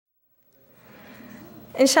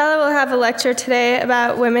Inshallah, we'll have a lecture today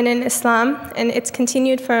about women in Islam, and it's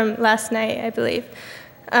continued from last night, I believe.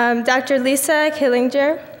 Dr. Lisa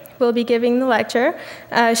Killinger will be giving the lecture.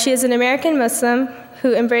 She is an American Muslim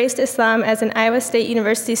who embraced Islam as an Iowa State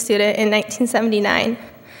University student in 1979.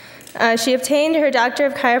 She obtained her Doctor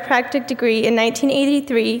of Chiropractic degree in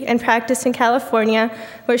 1983 and practiced in California,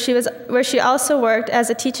 where she also worked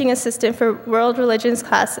as a teaching assistant for world religions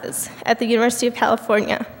classes at the University of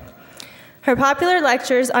California. Her popular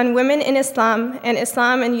lectures on women in Islam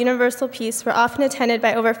and universal peace were often attended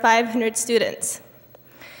by over 500 students.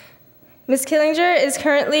 Ms. Killinger is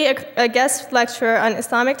currently a guest lecturer on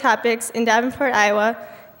Islamic topics in Davenport, Iowa,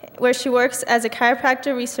 where she works as a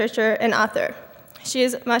chiropractor researcher and author. She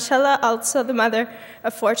is, mashallah, also the mother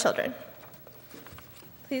of 4 children.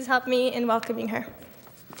 Please help me in welcoming her.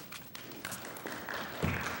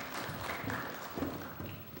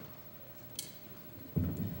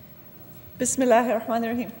 Bismillahir Rahmanir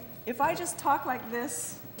Rahim. If I just talk like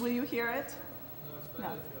this, will you hear it? No.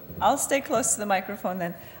 I'll stay close to the microphone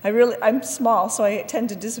then. I'm small, so I tend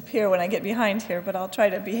to disappear when I get behind here, but I'll try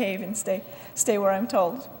to behave and stay where I'm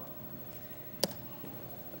told.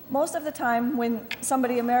 Most of the time, when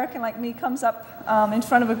somebody American like me comes up in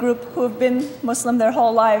front of a group who have been Muslim their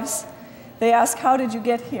whole lives, they ask, how did you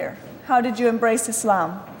get here? How did you embrace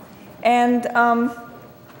Islam? And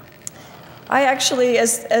I actually,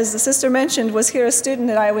 as the sister mentioned, was here a student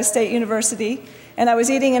at Iowa State University, and I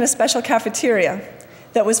was eating in a special cafeteria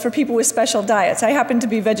that was for people with special diets. I happened to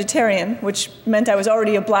be vegetarian, which meant I was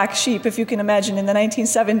already a black sheep, if you can imagine, in the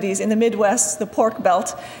 1970s, in the Midwest, the pork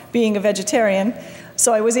belt, being a vegetarian.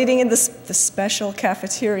 So I was eating in the special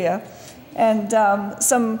cafeteria, and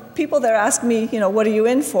some people there asked me, what are you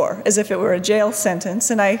in for, as if it were a jail sentence,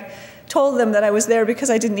 and I told them that I was there because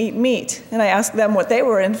I didn't eat meat, and I asked them what they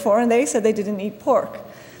were in for, and they said they didn't eat pork.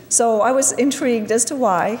 So I was intrigued as to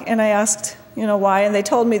why, and I asked, why, and they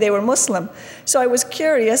told me they were Muslim. So I was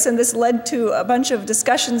curious, and this led to a bunch of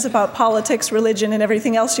discussions about politics, religion, and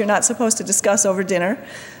everything else you're not supposed to discuss over dinner.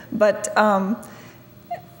 But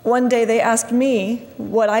one day they asked me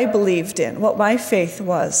what I believed in, what my faith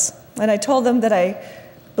was. And I told them that I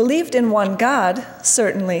believed in one God,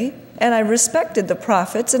 certainly, and I respected the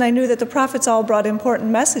prophets, and I knew that the prophets all brought important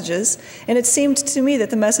messages, and it seemed to me that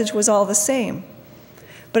the message was all the same.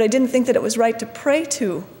 But I didn't think that it was right to pray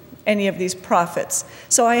to any of these prophets.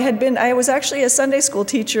 So I was actually a Sunday school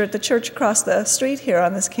teacher at the church across the street here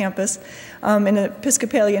on this campus, in an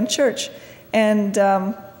Episcopalian church. And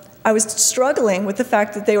I was struggling with the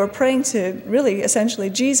fact that they were praying to really essentially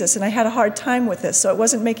Jesus, and I had a hard time with this, so it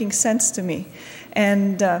wasn't making sense to me.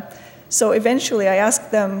 And so eventually I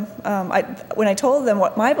asked them, when I told them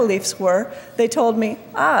what my beliefs were, they told me,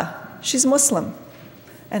 she's Muslim.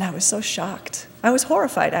 And I was so shocked. I was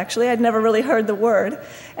horrified, actually. I'd never really heard the word,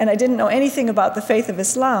 and I didn't know anything about the faith of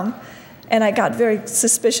Islam. And I got very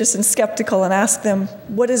suspicious and skeptical and asked them,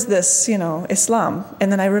 what is this, Islam?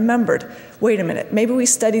 And then I remembered, wait a minute, maybe we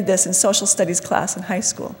studied this in social studies class in high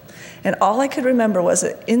school. And all I could remember was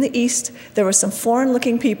that in the East, there were some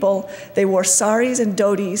foreign-looking people. They wore saris and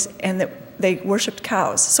dhotis, and they worshipped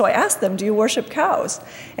cows. So I asked them, do you worship cows?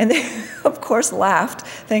 And they, of course, laughed.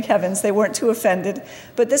 Thank heavens they weren't too offended.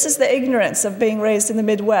 But this is the ignorance of being raised in the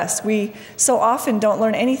Midwest. We so often don't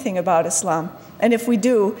learn anything about Islam. And if we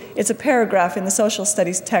do, it's a paragraph in the social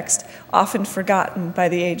studies text, often forgotten by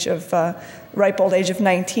the ripe old age of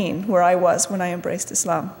 19, where I was when I embraced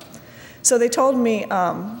Islam. So they told me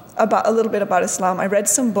a little bit about Islam. I read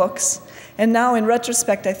some books, and now in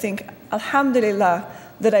retrospect, I think, alhamdulillah,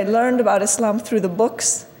 that I learned about Islam through the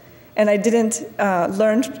books, and I didn't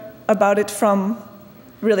learn about it from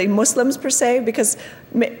really Muslims per se, because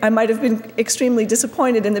I might have been extremely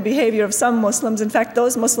disappointed in the behavior of some Muslims. In fact,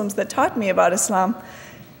 those Muslims that taught me about Islam,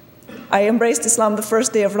 I embraced Islam the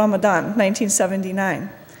first day of Ramadan,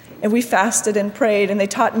 1979. And we fasted and prayed, and they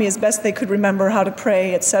taught me as best they could remember how to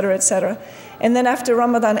pray, et cetera, et cetera. And then after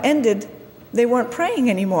Ramadan ended, they weren't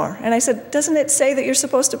praying anymore. And I said, doesn't it say that you're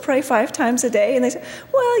supposed to pray 5 times a day? And they said,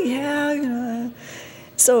 well, yeah,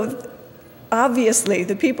 So obviously,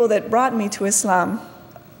 the people that brought me to Islam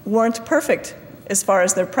weren't perfect as far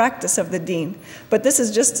as their practice of the deen. But this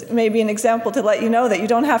is just maybe an example to let you know that you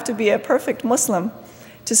don't have to be a perfect Muslim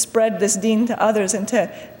to spread this deen to others and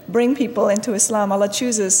to bring people into Islam. Allah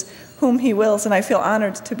chooses whom He wills, and I feel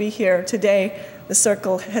honored to be here today. The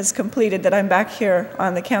circle has completed that I'm back here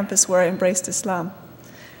on the campus where I embraced Islam.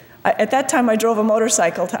 At that time, I drove a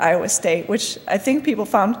motorcycle to Iowa State, which I think people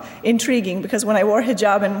found intriguing, because when I wore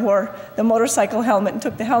hijab and wore the motorcycle helmet and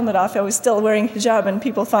took the helmet off, I was still wearing hijab, and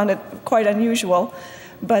people found it quite unusual.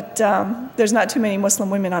 But there's not too many Muslim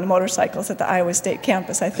women on motorcycles at the Iowa State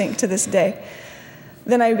campus, I think, to this day.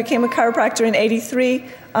 Then I became a chiropractor in '83,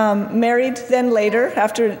 married then later,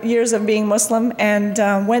 after years of being Muslim, and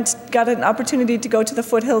got an opportunity to go to the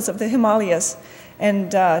foothills of the Himalayas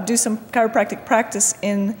and do some chiropractic practice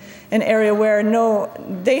in an area where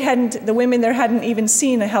the women there hadn't even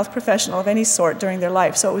seen a health professional of any sort during their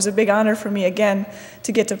life. So it was a big honor for me again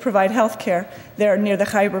to get to provide health care there near the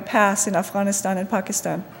Khyber Pass in Afghanistan and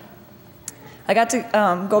Pakistan. I got to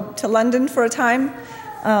go to London for a time,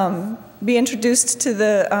 be introduced to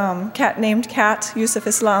the cat named Cat Yusuf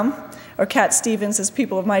Islam, or Cat Stevens, as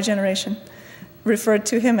people of my generation referred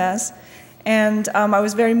to him as. And I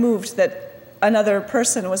was very moved that another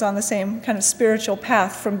person was on the same kind of spiritual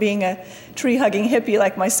path from being a tree-hugging hippie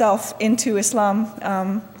like myself into Islam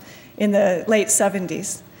in the late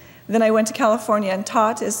 70s. Then I went to California and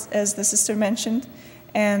taught, as the sister mentioned,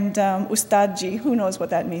 and Ustadji, who knows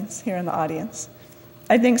what that means here in the audience?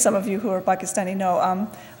 I think some of you who are Pakistani know.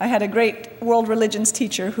 I had a great world religions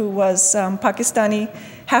teacher who was Pakistani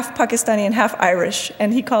and half Irish,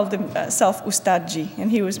 and he called himself Ustadji,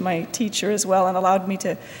 and he was my teacher as well and allowed me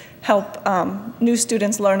to help new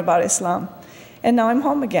students learn about Islam. And now I'm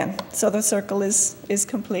home again, so the circle is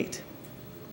complete.